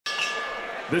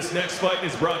This next fight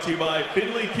is brought to you by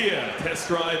Finley Kia. Test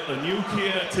drive a new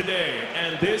Kia today.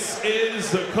 And this is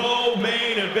the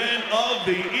co-main event of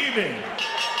the evening.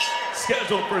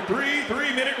 Scheduled for three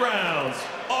 3-minute rounds.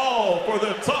 All for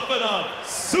the Tuff-N-Uff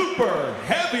Super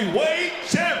Heavyweight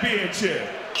Championship.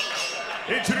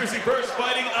 Introducing first,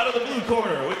 fighting out of the blue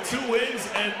corner with 2 wins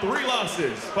and 3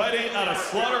 losses. Fighting out of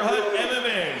Slaughter Hut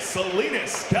MMA,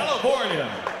 Salinas, California.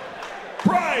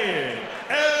 Brian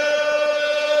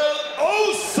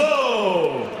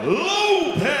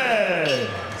Lopez.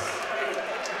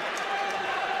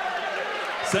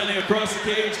 Standing across the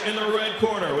cage in the red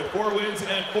corner with 4 wins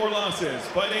and 4 losses,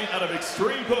 fighting out of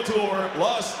Extreme Couture,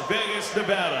 Las Vegas,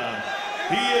 Nevada.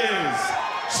 He is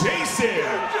Jason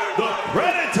the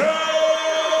Predator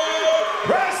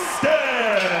Preston.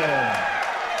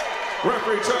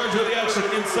 Referee in charge of the action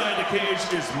inside the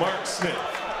cage is Mark Smith.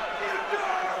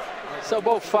 So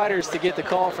both fighters to get the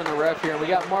call from the ref here. We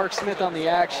got Mark Smith on the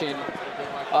action.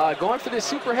 Going for the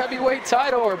super heavyweight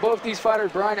title are both these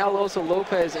fighters, Brian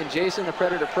Lopez and Jason the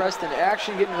Predator Preston.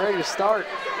 Action getting ready to start.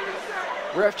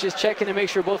 Ref just checking to make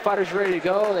sure both fighters are ready to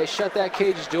go. They shut that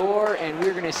cage door, and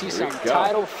we're going to see some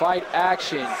title fight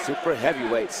action. Super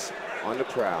heavyweights on the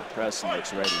prowl. Preston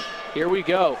looks ready. Here we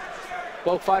go.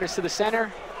 Both fighters to the center.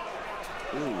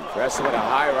 Preston with a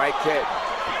high right kick.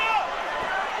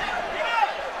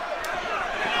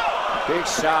 Big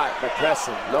shot by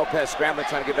Preston. Lopez scrambling,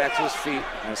 trying to get back to his feet.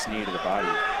 Nice knee to the body.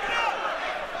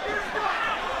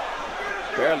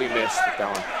 Barely missed with that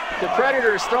one. The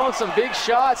Predator is throwing some big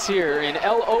shots here, and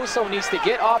El Oso needs to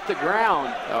get off the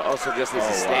ground. El Oso just needs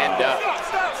to stand up.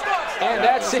 And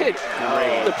that's it.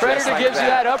 Great. The Predator gives you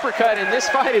that uppercut, and this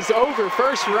fight is over.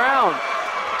 First round,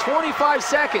 25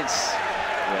 seconds.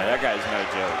 Yeah, that guy's no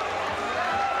joke.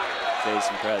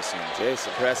 Jason Preston.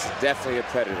 Jason Preston, definitely a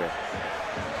Predator.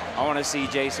 I want to see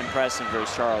Jason Preston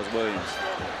versus Charles Williams.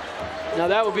 Now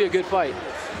that would be a good fight.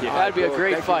 Yeah, that'd be a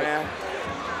great fight.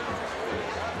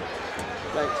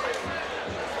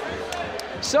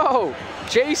 So,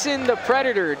 Jason the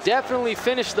Predator definitely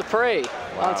finished the prey.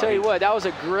 Wow. I'll tell you what, that was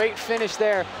a great finish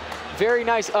there. Very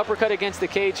nice uppercut against the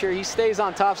cage here. He stays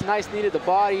on top, nice knee to the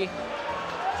body.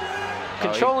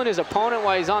 Controlling his opponent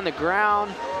while he's on the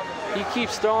ground. He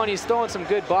keeps throwing, he's throwing some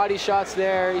good body shots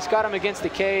there. He's got him against the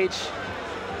cage.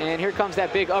 And here comes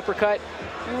that big uppercut,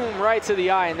 right to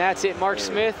the eye, and that's it. Mark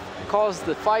Smith calls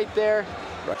the fight there.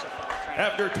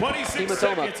 After 26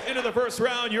 seconds into the first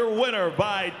round, your winner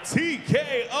by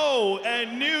TKO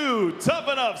and new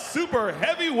Tuff-N-Uff Super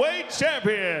Heavyweight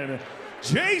Champion,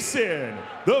 Jason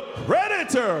the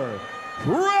Predator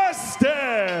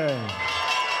Preston.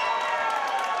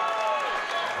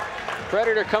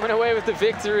 Predator coming away with the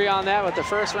victory on that with the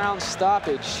first round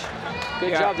stoppage.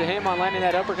 Good job to him on landing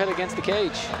that uppercut against the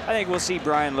cage. I think we'll see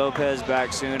Brian Lopez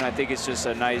back soon. I think it's just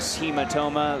a nice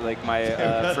hematoma, like my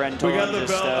friend told me.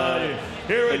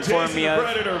 Here with Jason the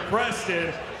Predator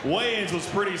Preston. Weigh-ins was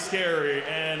pretty scary,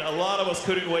 and a lot of us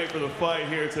couldn't wait for the fight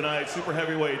here tonight. Super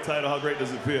heavyweight title, how great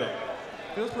does it feel?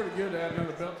 Feels pretty good to add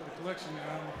another belt to the collection.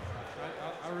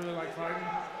 I really like fighting.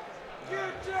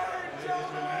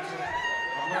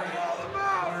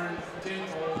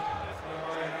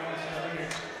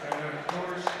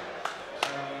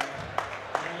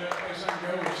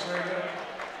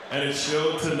 And it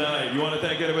showed tonight. You want to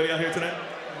thank everybody out here tonight?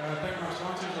 Thank my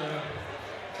sponsors,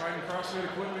 Fighting CrossFit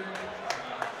Equipment,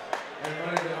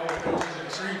 everybody that always coaches at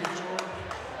Extreme Couture,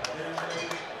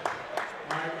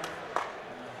 Mike,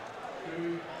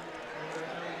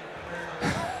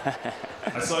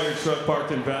 I saw your truck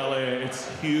parked in valet. It's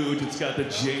huge. It's got the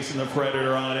Jason the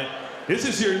Predator on it. This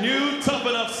is your new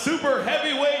Tuff-N-Uff Super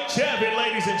Heavyweight Champion,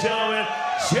 ladies and gentlemen,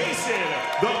 Jason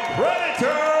the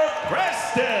Predator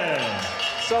Preston.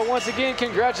 So once again,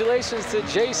 congratulations to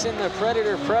Jason the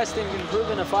Predator Preston,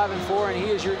 improving to 5-4, and he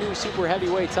is your new super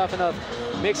heavyweight Tuff-N-Uff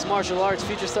mixed martial arts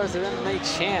future stars of MMA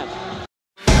champ.